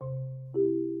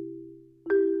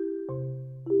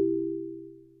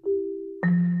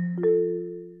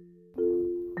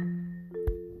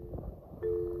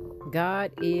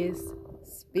God is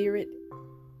spirit,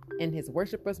 and his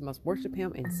worshipers must worship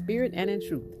him in spirit and in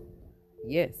truth.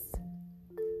 Yes.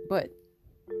 But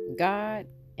God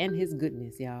and his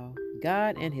goodness, y'all.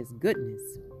 God and his goodness.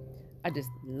 I just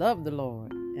love the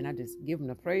Lord, and I just give him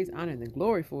the praise, honor, and the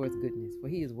glory for his goodness, for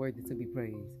he is worthy to be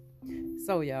praised.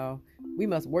 So, y'all, we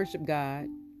must worship God,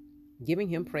 giving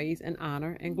him praise and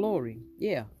honor and glory.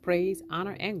 Yeah, praise,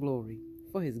 honor, and glory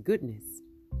for his goodness,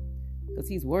 because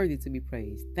he's worthy to be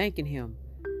praised. Thanking him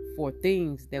for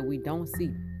things that we don't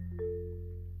see,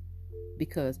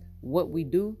 because what we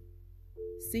do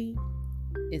see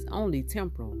is only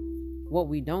temporal. What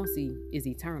we don't see is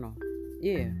eternal.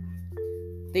 Yeah.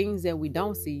 Things that we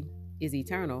don't see is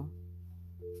eternal,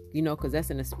 because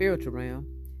that's in the spiritual realm.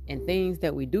 And things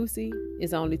that we do see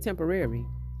is only temporary.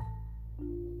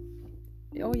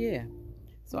 Oh, yeah.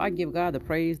 So I give God the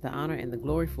praise, the honor, and the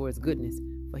glory for his goodness,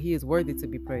 for he is worthy to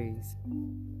be praised.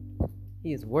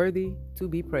 He is worthy to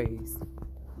be praised.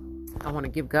 I want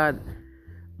to give God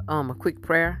a quick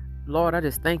prayer. Lord, I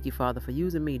just thank you, Father, for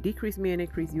using me. Decrease me and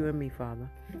increase you and me, Father.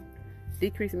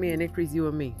 Decrease me and increase you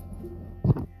and me.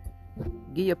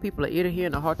 Give your people an ear to hear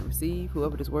and a heart to receive.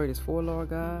 Whoever this word is for, Lord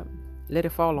God, let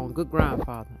it fall on good ground,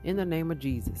 Father, in the name of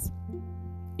Jesus.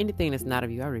 Anything that's not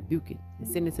of you, I rebuke it and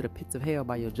send it to the pits of hell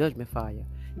by your judgment fire,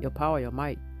 your power, your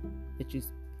might,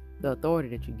 the authority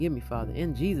that you give me, Father,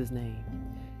 in Jesus' name.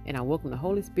 And I welcome the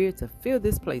Holy Spirit to fill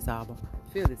this place, Abba.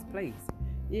 Fill this place.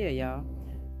 Yeah, y'all.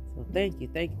 So thank you,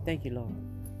 Lord.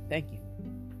 Thank you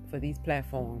for these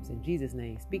platforms. In Jesus'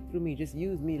 name, speak through me. Just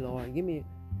use me, Lord. Give me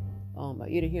an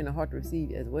ear to hear and a heart to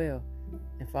receive as well.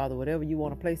 And Father, whatever you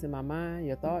want to place in my mind,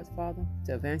 your thoughts, Father,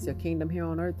 to advance your kingdom here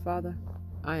on earth, Father,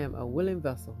 I am a willing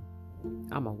vessel.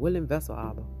 I'm a willing vessel,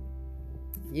 Abba.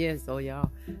 Yes, so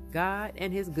y'all, God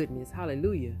and his goodness.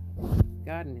 Hallelujah.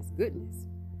 God and his goodness.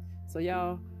 So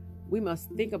y'all, we must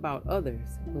think about others.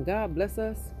 When God bless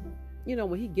us,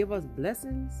 when he give us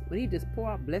blessings, when he just pour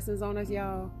out blessings on us,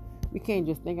 y'all, we can't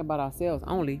just think about ourselves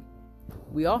only.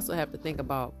 We also have to think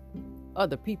about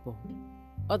other people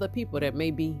that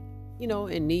may be,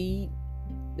 in need,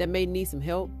 that may need some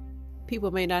help.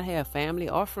 People may not have family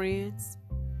or friends.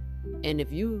 And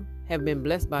if you have been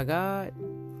blessed by God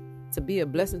to be a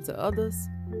blessing to others,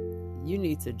 you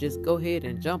need to just go ahead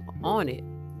and jump on it.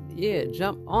 Yeah,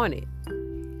 jump on it.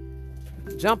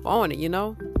 Jump on it,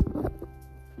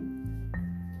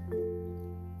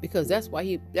 because that's why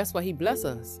he bless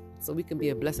us, so we can be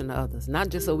a blessing to others, not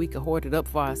just so we can hoard it up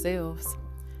for ourselves.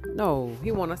 No,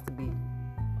 he wants us to be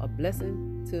a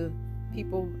blessing to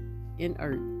people in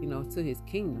earth, to his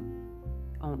kingdom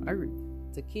on earth,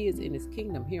 to kids in his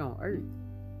kingdom here on earth.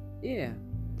 Yeah,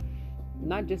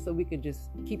 not just so we can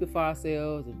just keep it for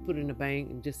ourselves and put it in the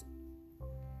bank and just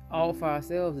all for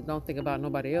ourselves and don't think about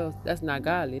nobody else. That's not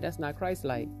godly. That's not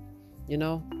Christ-like,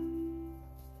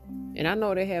 And I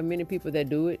know they have many people that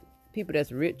do it, people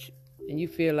that's rich, and you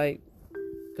feel like,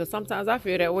 because sometimes I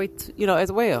feel that way,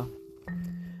 as well.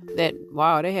 That,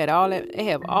 wow, they have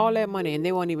all that money and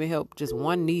they won't even help just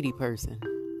one needy person.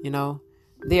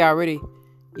 They already,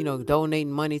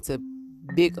 donating money to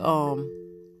big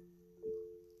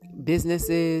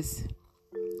businesses,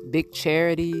 big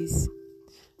charities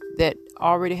that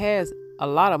already has a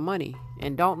lot of money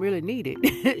and don't really need it,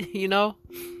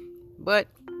 But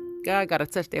God got to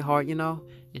touch their heart, and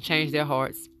change their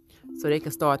hearts so they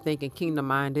can start thinking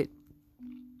kingdom-minded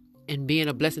and being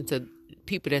a blessing to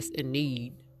people that's in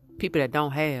need, people that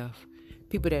don't have,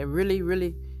 people that really,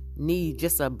 really need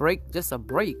just a break, just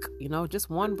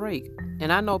one break.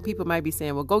 And I know people might be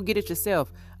saying, well, go get it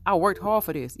yourself. I worked hard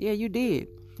for this. Yeah, you did.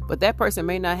 But that person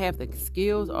may not have the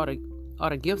skills or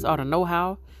the gifts or the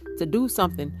know-how to do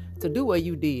something, to do what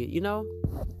you did,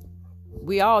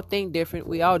 We all think different.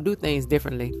 We all do things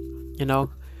differently,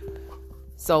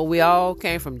 So we all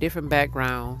came from different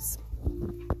backgrounds.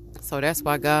 So that's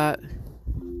why God,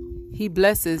 he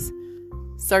blesses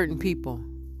certain people.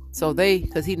 So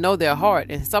because he know their heart.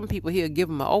 And some people, he'll give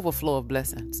them an overflow of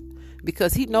blessings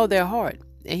because he know their heart.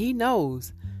 And he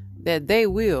knows that they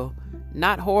will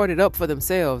not hoard it up for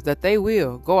themselves, that they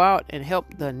will go out and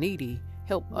help the needy,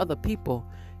 help other people,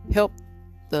 help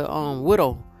the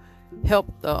widow, help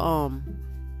the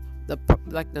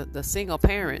single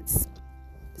parents,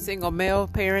 single male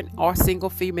parent or single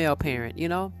female parent,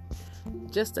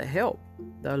 just to help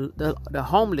the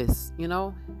homeless,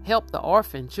 help the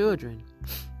orphan children.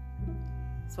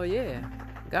 So yeah,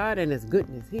 God and his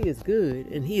goodness, he is good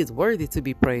and he is worthy to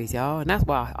be praised, y'all. And that's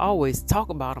why I always talk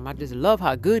about him. I just love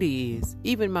how good he is.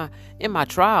 Even in my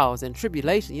trials and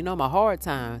tribulation, my hard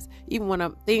times, even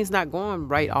when things not going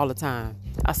right all the time,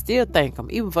 I still thank him,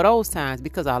 even for those times,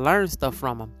 because I learned stuff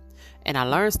from him. And I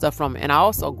learn stuff from it. And I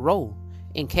also grow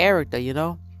in character,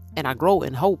 and I grow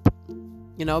in hope,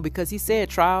 because he said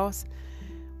trials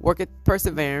worketh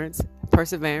perseverance,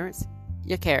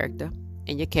 your character,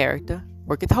 and your character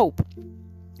worketh hope.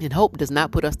 And hope does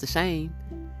not put us to shame,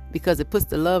 because it puts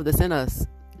the love that's in us,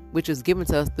 which is given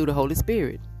to us through the Holy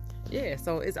Spirit. Yeah,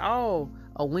 so it's all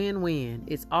a win-win.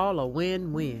 It's all a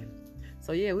win-win.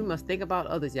 So yeah, we must think about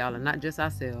others, y'all, and not just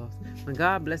ourselves. When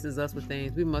God blesses us with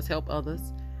things, we must help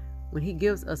others. When he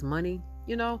gives us money,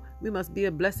 we must be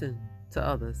a blessing to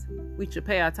others. We should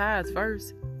pay our tithes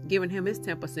first, giving him his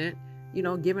 10%,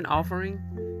 giving offering,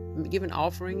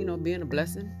 being a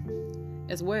blessing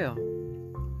as well.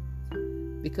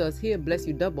 Because he'll bless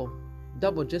you double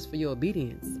just for your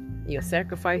obedience. Your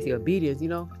sacrifice, your obedience,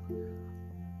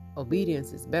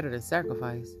 obedience is better than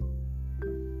sacrifice.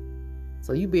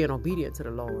 So you being obedient to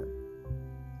the Lord.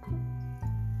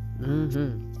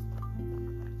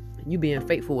 You being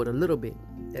faithful with a little bit.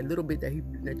 That little bit that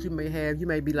you may have, you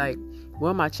may be like,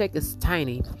 well, my check is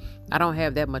tiny. I don't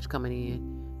have that much coming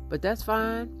in. But that's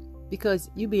fine, because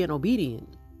you being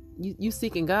obedient. You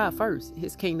seeking God first,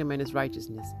 his kingdom and his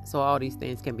righteousness. So all these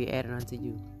things can be added unto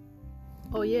you.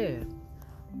 Oh, yeah.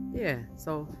 Yeah.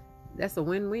 So that's a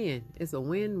win-win. It's a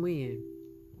win-win.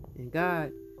 And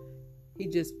God, he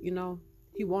just,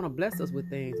 he want to bless us with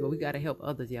things, but we got to help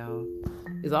others, y'all.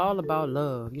 It's all about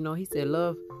love. He said,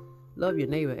 love your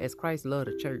neighbor as Christ loved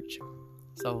the church.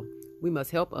 So we must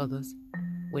help others.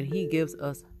 When he gives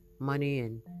us money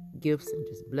and gifts and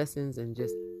just blessings, and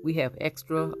just we have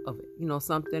extra of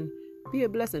something, be a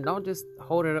blessing. Don't just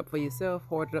hold it up for yourself.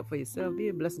 Be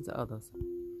a blessing to others.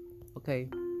 Okay.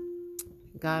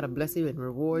 God will bless you and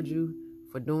reward you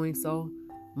for doing so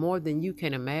more than you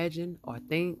can imagine or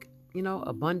think.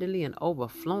 Abundantly and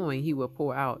overflowing, he will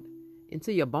pour out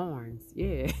into your barns.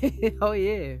 Yeah. Oh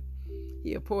yeah.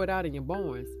 He'll pour it out in your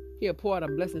barns. He'll pour out a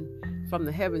blessing from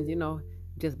the heavens,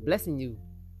 just blessing you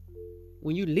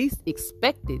when you least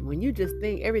expect it, when you just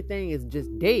think everything is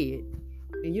just dead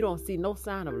and you don't see no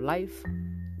sign of life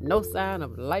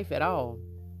at all.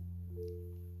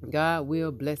 God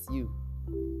will bless you.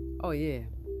 Oh yeah.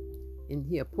 And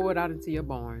he'll pour it out into your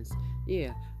barns.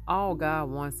 Yeah. All God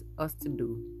wants us to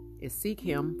do is seek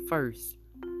him first,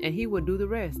 and he will do the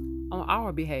rest on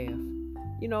our behalf.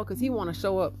 Because he want to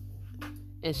show up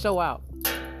and show out.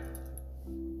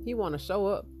 He want to show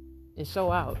up and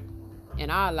show out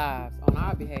in our lives on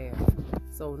our behalf.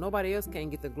 So nobody else can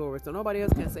get the glory. So nobody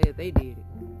else can say that they did it.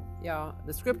 Y'all,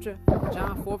 the scripture,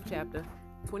 John 4th chapter,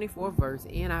 24th verse,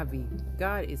 NIV.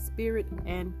 God is spirit,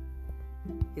 and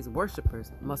his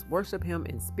worshipers must worship him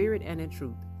in spirit and in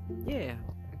truth. Yeah.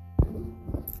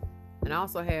 And I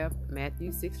also have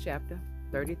Matthew 6th chapter,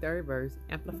 33rd verse,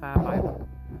 Amplified Bible.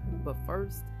 But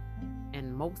first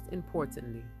and most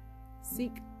importantly,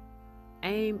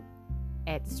 aim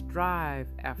and strive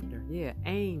after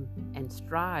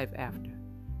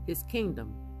his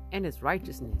kingdom and his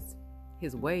righteousness,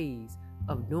 his ways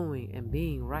of doing and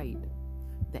being right,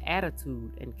 the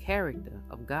attitude and character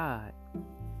of God,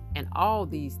 and all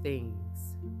these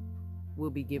things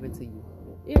will be given to you.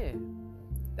 Yeah,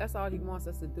 that's all he wants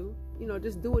us to do.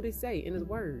 Just do what he say in his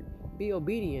word. Be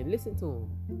obedient. Listen to him.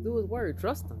 Do his word.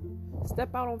 Trust him.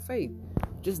 Step out on faith.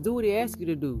 Just do what he asks you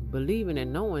to do, believing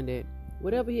and knowing that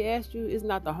whatever he asks you is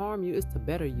not to harm you, it's to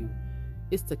better you.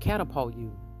 It's to catapult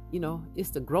you.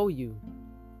 It's to grow you.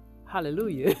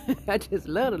 Hallelujah. I just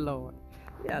love the Lord.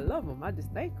 Yeah, I love him. I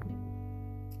just thank him.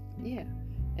 Yeah.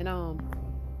 And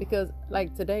because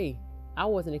like today, I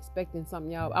wasn't expecting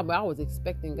something, y'all. I was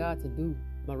expecting God to do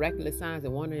miraculous signs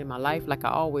and wonders in my life, like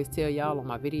I always tell y'all on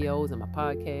my videos and my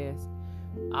podcasts.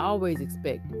 I always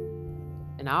expect,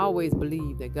 and I always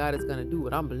believe that God is going to do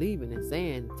what I'm believing and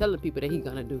saying, telling people that he's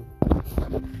going to do.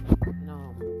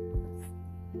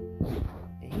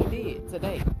 And he did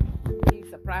today. He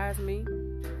surprised me,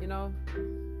 he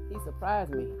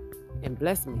surprised me and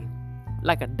blessed me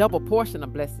like a double portion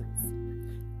of blessings.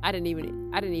 I didn't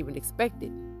even expect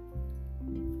it.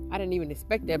 I didn't even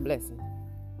expect that blessing.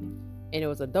 And it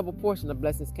was a double portion of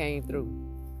blessings came through.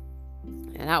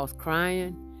 And I was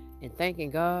crying and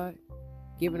thanking God,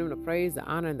 giving him the praise, the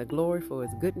honor, and the glory for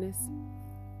his goodness.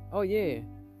 Oh, yeah.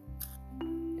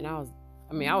 And I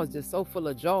was just so full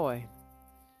of joy,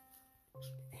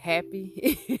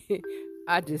 happy.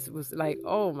 I just was like,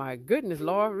 oh my goodness,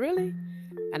 Lord, really?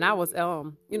 And I was, I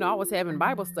was having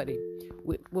Bible study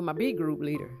with my B group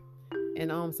leader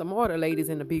and some other ladies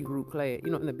in the B group class,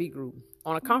 in the B group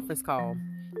on a conference call.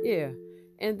 Yeah.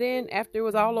 And then after it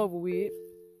was all over with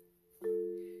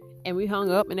and we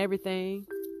hung up and everything,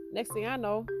 next thing I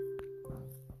know,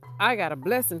 I got a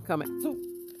blessing coming.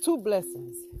 Two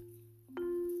blessings.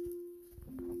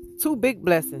 2 big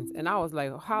blessings. And I was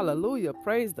like, hallelujah,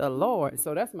 praise the Lord.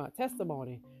 So that's my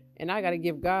testimony. And I got to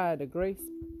give God the grace,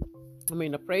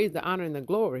 the praise, the honor, and the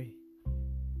glory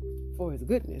for his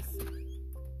goodness.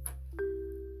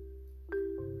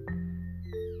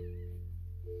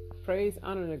 Praise,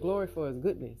 honor, and the glory for his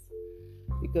goodness,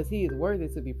 because he is worthy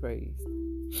to be praised.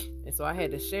 And so I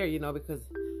had to share, because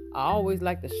I always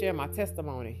like to share my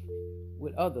testimony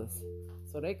with others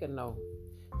so they can know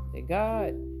that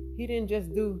God, he didn't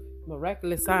just do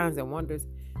miraculous signs and wonders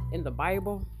in the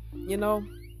Bible.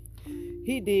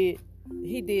 He did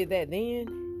that then,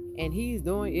 and he's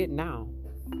doing it now.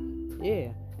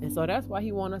 Yeah. And so that's why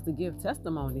he wants us to give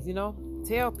testimonies,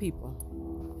 tell people,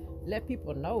 let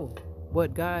people know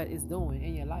what God is doing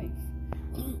in your life.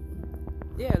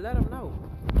 Yeah, let them know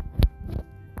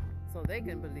so they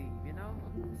can believe,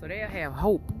 so they'll have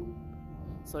hope.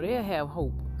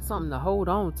 Something to hold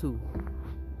on to.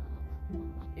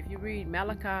 If you read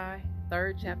Malachi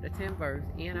 3rd chapter 10 verse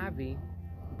NIV,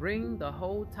 bring the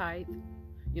whole tithe,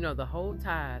 the whole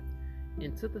tithe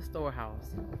into the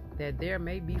storehouse, that there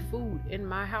may be food in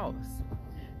my house.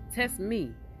 Test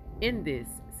me in this,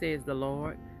 says the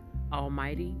Lord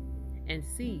Almighty, and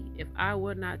see if I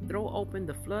will not throw open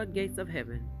the floodgates of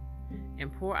heaven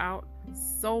and pour out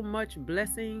so much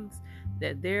blessings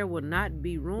that there will not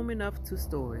be room enough to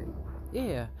store it.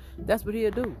 Yeah, that's what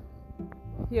he'll do.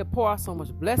 He'll pour out so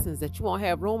much blessings that you won't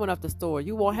have room enough to store.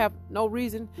 You won't have no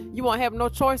reason, you won't have no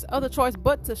other choice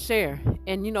but to share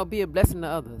and, be a blessing to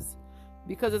others.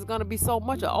 Because it's going to be so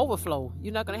much of overflow.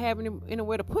 You're not going to have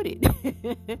anywhere to put it.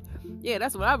 Yeah,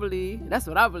 that's what I believe.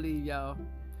 Y'all.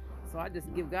 So I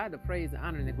just give God the praise, the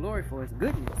honor, and the glory for his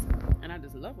goodness. And I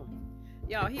just love him.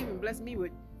 Y'all, he even blessed me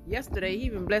with, yesterday, he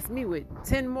even blessed me with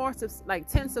 10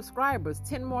 subscribers.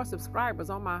 10 more subscribers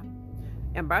on my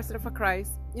Ambassador for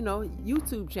Christ,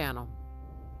 YouTube channel.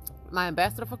 My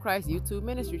Ambassador for Christ YouTube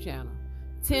ministry channel.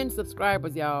 10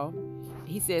 subscribers, y'all.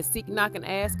 He says, seek, knock, and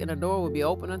ask, and the door will be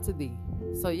open unto thee.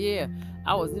 So yeah,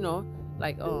 I was,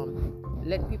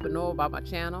 letting people know about my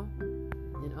channel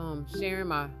and sharing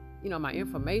my, my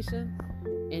information.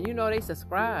 And they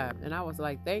subscribed, and I was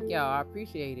like, thank y'all, I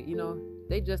appreciate it.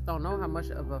 They just don't know how much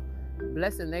of a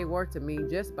blessing they were to me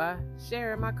just by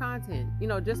sharing my content,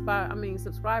 just by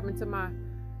subscribing to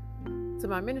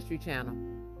my ministry channel,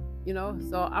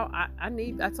 so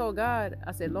I told God,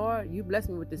 I said, Lord, you bless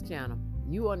me with this channel.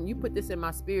 You put this in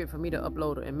my spirit for me to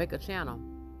upload it and make a channel.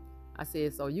 I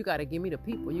said, so you got to give me the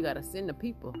people. You got to send the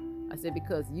people. I said,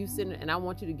 because you send, and I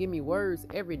want you to give me words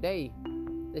every day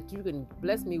that you can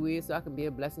bless me with so I can be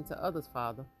a blessing to others,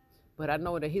 Father. But I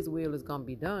know that his will is going to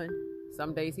be done.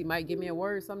 Some days he might give me a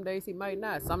word. Some days he might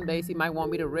not. Some days he might want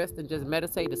me to rest and just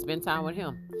meditate to spend time with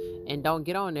him. And don't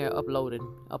get on there uploading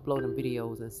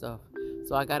videos and stuff.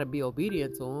 So I got to be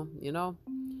obedient to him,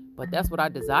 But that's what I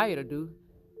desire to do.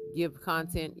 Give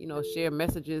content, share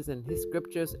messages and his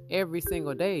scriptures every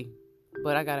single day.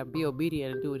 But I got to be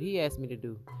obedient and do what he asked me to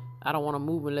do. I don't want to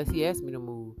move unless he asked me to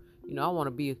move. I want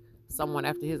to be someone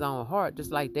after his own heart,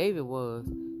 just like David was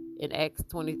in Acts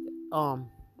 20,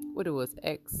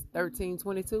 Acts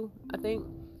 13:22, I think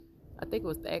it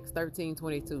was Acts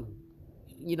 13:22.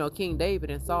 King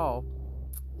David and Saul.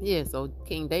 Yeah, so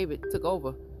King David took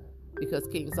over because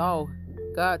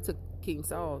God took King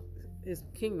Saul, his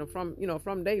kingdom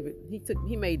from David.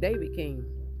 He made David king.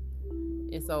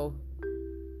 And so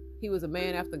he was a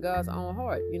man after God's own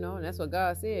heart, and that's what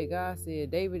God said. God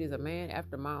said, David is a man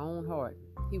after my own heart.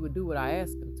 He would do what I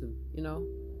asked him to,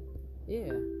 Yeah.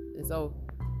 And so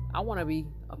I want to be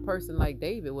a person like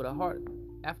David with a heart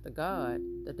after God,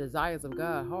 the desires of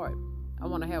God's heart. I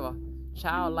want to have a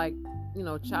childlike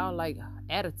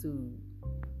attitude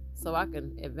so I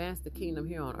can advance the kingdom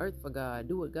here on earth for God.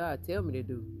 Do what God tell me to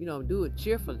do, do it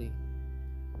cheerfully.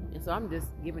 And so I'm just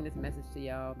giving this message to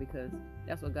y'all because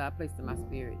that's what God placed in my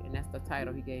spirit. And that's the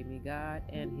title he gave me, God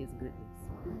and his goodness.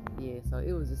 Yeah, so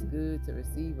it was just good to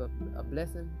receive a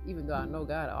blessing, even though I know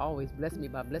God always bless me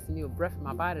by blessing me with breath in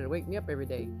my body to wake me up every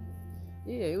day.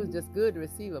 Yeah, it was just good to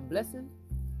receive a blessing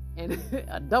and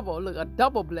a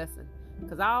double blessing.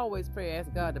 Because I always pray,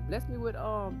 ask God to bless me with,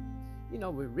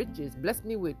 with riches. Bless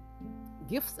me with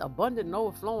gifts, abundant and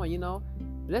overflowing,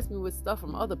 Bless me with stuff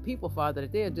from other people, Father,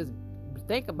 that they'll just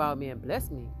think about me and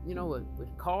bless me,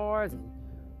 with cars and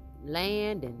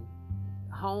land and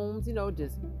homes,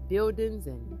 just buildings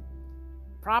and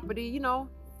property,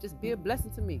 just be a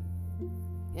blessing to me.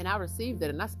 And I receive that,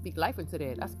 and I speak life into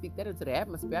that. I speak that into the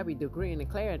atmosphere. I be decreeing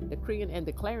and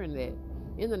declaring that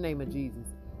in the name of Jesus.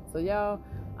 So y'all,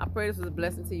 I pray this was a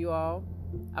blessing to you all.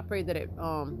 I pray that it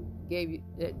gave you,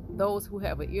 that those who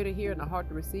have an ear to hear and a heart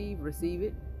to receive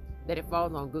it, that it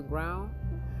falls on good ground.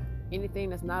 Anything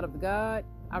that's not of God,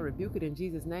 I rebuke it in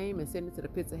Jesus' name and send it to the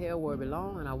pits of hell where it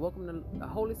belongs. And I welcome the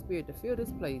Holy Spirit to fill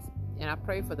this place. And I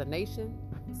pray for the nation,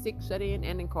 sick, shut in,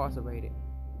 and incarcerated.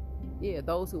 Yeah,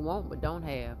 those who want but don't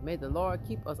have. May the Lord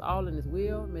keep us all in His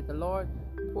will. May the Lord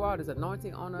pour out His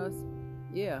anointing on us.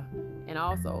 Yeah, and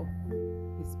also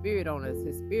His Spirit on us.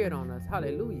 His Spirit on us.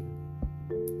 Hallelujah.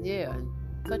 Yeah, and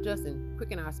touch us and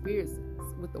quicken our spirits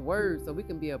with the word so we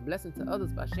can be a blessing to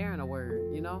others by sharing the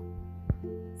word, you know.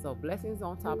 So blessings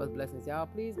on top of blessings, y'all.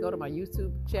 Please go to my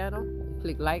YouTube channel,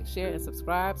 click like, share, and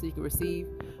subscribe so you can receive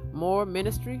more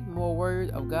ministry, more word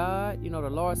of God. You know, the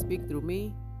Lord speak through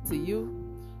me to you.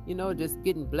 You know, just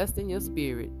getting blessed in your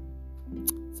spirit.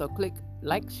 So click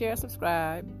like, share,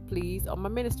 subscribe, please, on my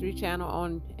ministry channel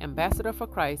on Ambassador for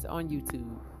Christ on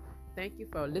YouTube. Thank you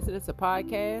for listening to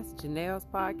podcast, Janelle's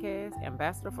podcast,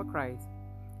 Ambassador for Christ.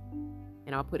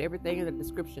 And I'll put everything in the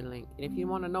description link. And if you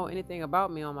want to know anything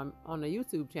about me on the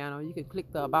YouTube channel, you can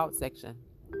click the About section.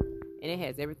 And it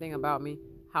has everything about me,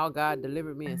 how God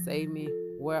delivered me and saved me,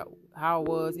 how it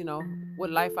was, you know, what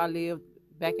life I lived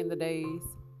back in the days,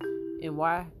 and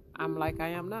why I'm like I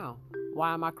am now.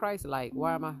 Why am I Christ-like?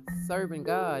 Why am I serving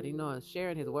God, you know, and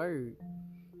sharing His word?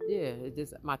 Yeah, it's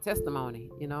just my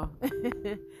testimony, you know.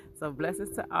 So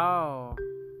blessings to all.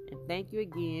 And thank you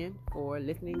again for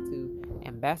listening to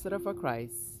Ambassador for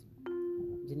Christ.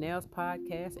 Janelle's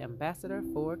podcast, Ambassador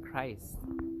for Christ.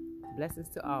 Blessings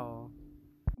to all.